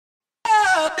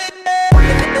Hello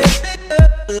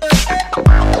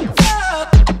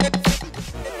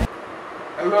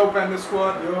Panda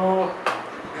Squad, yo!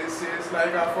 This is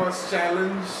like our first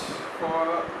challenge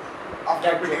for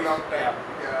after a pretty long time.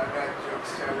 Yeah, that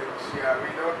jokes challenge. Yeah, we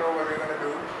don't know what we're gonna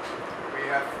do. We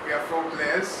have 4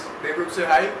 players. Debroop, say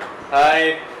hi.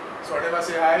 Hi. Swarnima,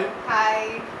 say hi.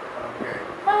 Hi. Okay.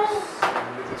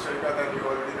 And this is Sharika, that you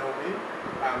already know me.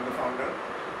 I'm the founder.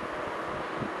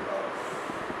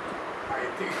 I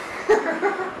think.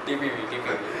 TPV.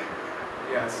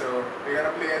 Yeah, so we're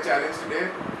gonna play a challenge today.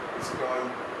 It's called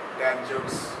Dad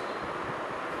Jokes.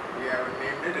 We haven't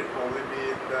named it. It'll probably be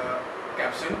in the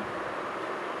caption.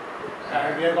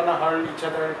 And we are gonna hurl each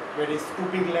other very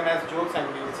stupid villainous jokes, and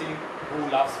we'll see who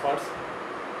laughs first.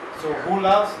 So who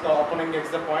laughs, the opponent gets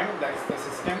the point. That's the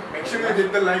system. Make sure you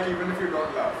hit the like even if you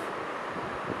don't laugh.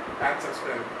 And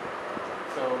subscribe.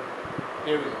 So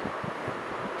here we go.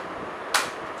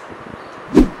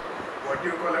 What do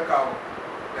you call a cow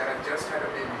that had just had a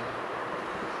baby?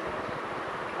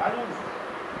 I don't know.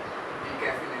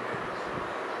 Decaffeinated.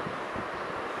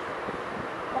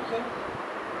 Okay.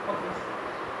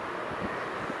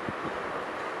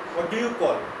 What do you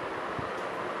call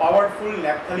powerful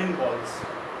naphthalene balls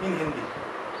in Hindi?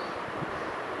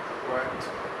 What?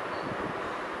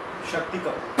 Shakti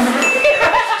Cup.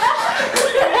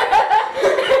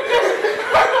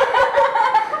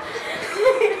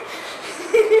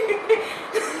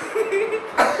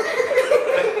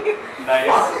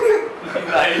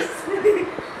 Nice.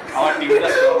 Our team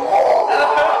does so.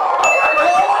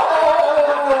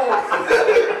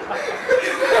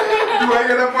 Do I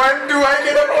get a point?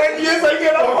 Yes, I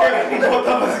get a point. Okay, both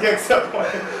of us get a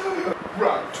point.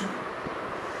 Round 2.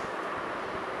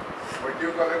 What do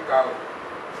you call a cow?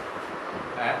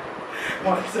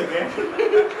 Once again.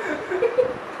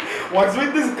 What's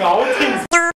with this cow thing?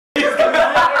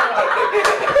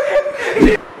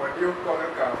 What do you call a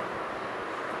cow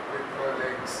with no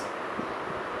legs?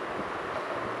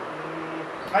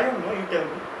 I don't know, you tell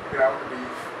me. Ground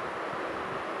beef.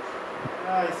 I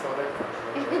saw that.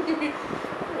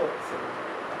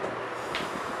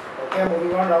 Okay,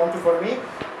 moving on, round 2 for me.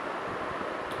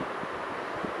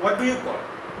 What do you call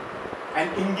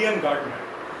an Indian gardener?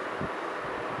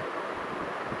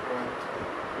 What?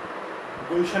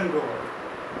 Gulshan grower.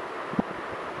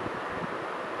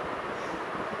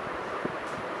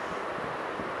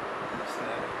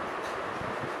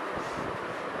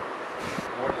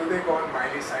 What do they call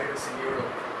Miley Cyrus in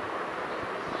Europe?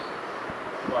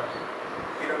 What?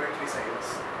 Kilometry Cyrus.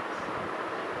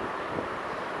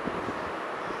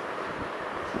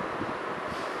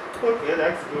 Okay,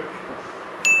 that's good.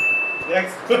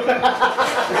 That's good.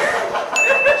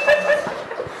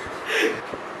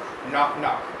 Knock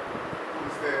knock.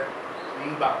 Who's there?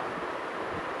 Mba,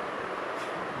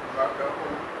 Baka who?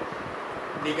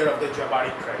 leader of the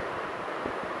Jabari tribe.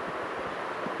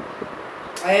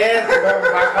 Yes,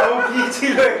 Bakau ki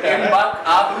chilo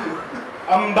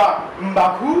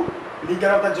Mbaku, leader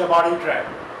of the Jabari tribe.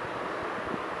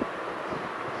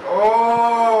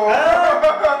 Oh!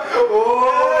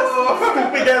 Oh!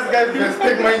 Stupid ass guy, please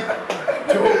take my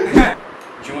joke.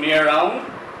 Junior round.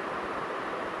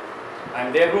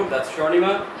 I'm Debroop, that's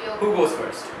Swarnima. Yo. Who goes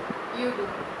first? You do.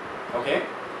 Okay.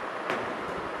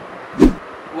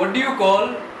 What do you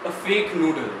call a fake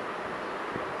noodle?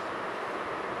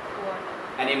 What?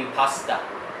 An impasta.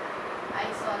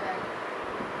 I saw that.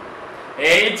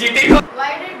 Hey, cheating!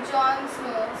 Why did Jon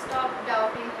Snow stop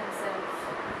doubting himself?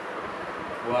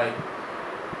 Why?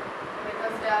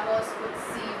 Because Davos could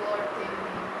see what they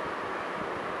mean.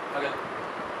 Okay.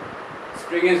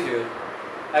 Spring is here.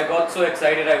 I got so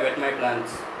excited I wet my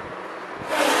plants.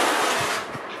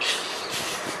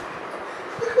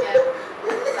 Yeah.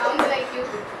 Sounds like you.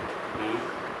 Hmm?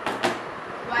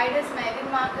 Why does Meghan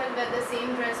Markle wear the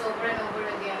same dress over and over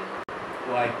again?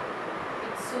 Why?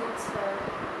 It suits her.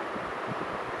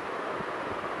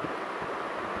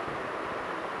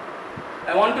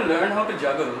 I want to learn how to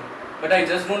juggle, but I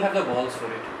just don't have the balls for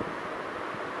it.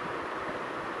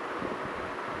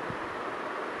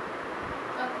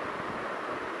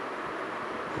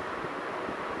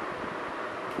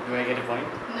 Do I get a point?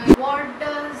 No. What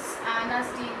does Anna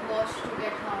Steve watch to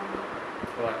get horny?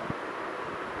 What?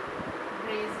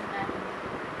 Grey's Anatomy.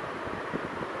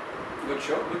 Good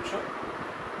show, good show.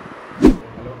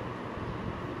 Hello.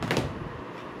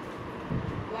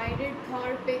 Why did Thor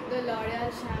pick the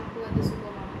L'Oreal shampoo at the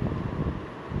supermarket?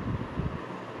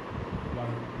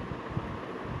 One.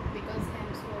 Because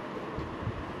Hemsworth did.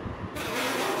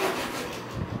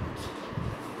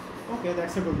 Okay,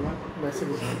 that's a good one. That's a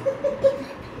good one.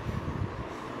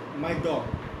 My dog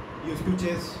used to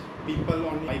chase people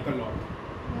on bike a lot.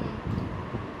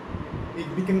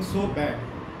 It became so bad,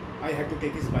 I had to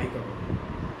take his bike away.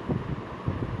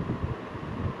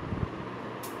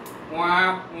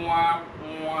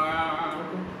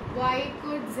 Why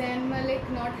could Zayn Malik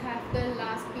not have the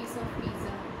last piece of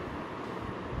pizza?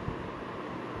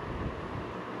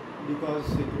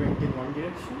 Because it went in one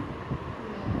direction.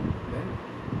 No, Then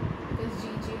because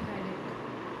Gigi had it.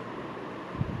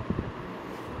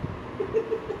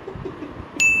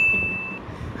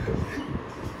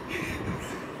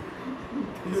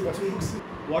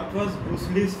 what was Bruce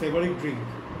Lee's favorite drink?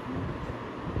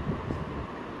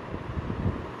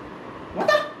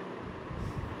 What?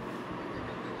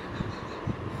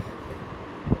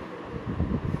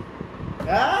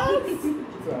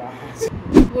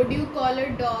 Would you call a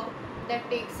dog that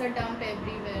takes a dump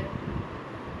everywhere?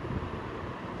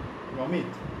 Vomit.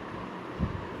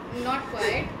 Not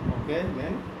quite. Okay,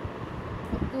 then.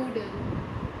 A poodle.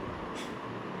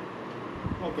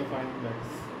 Okay, fine.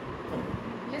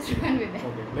 Let's run with that.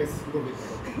 Okay, let's go with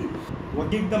that. Okay. What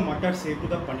did the mutton say to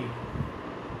the paneer?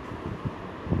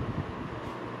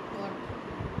 What?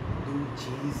 तू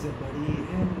चीज़ बड़ी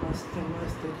है मस्त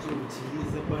मस्त तू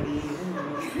चीज़ बड़ी है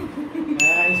मस्त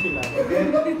ऐसे लगा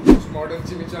Those modern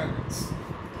chimichangas.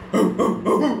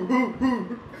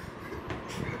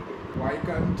 Why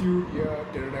can't you hear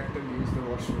pterodactyl use the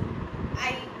washroom?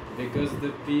 Because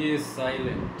the P is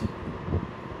silent.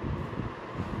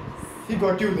 he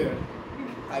got you there.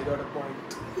 I got a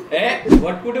point.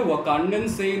 What would a Wakandan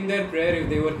say in their prayer if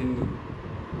they were Hindu?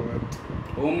 But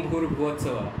Om Bhur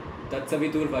Bhuvatsava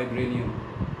Tatsavitur Vibranium.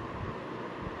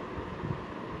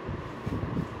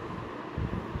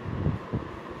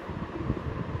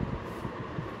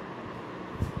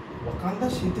 Wakanda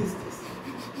shit is this?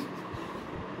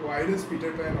 why does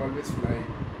Peter Pan always fly?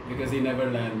 Because he never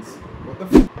lands. What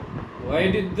the Why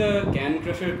did the can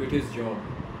crusher quit his job?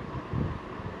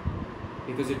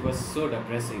 Because it was so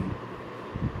depressing.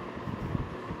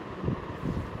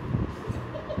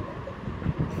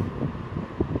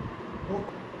 Oh,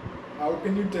 how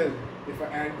can you tell if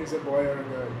an ant is a boy or a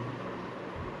girl?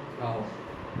 How?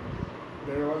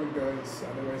 They're all girls,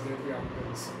 otherwise they'd be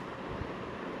uncles.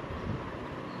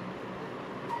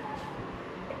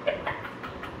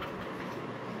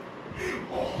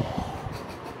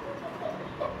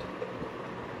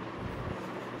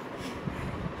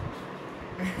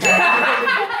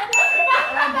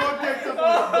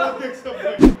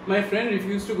 My friend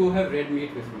refused to go have red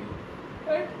meat with me.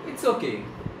 But it's okay.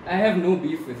 I have no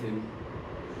beef with him.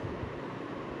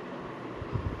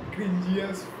 Cringy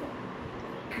as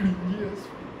fuck. Cringy as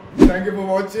fuck. Thank you for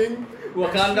watching.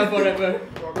 Wakanda forever.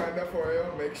 Wakanda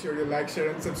forever. Make sure you like, share,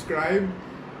 and subscribe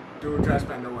to Trash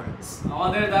Panda Wines.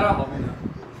 আমাদের দ্বারা হবে না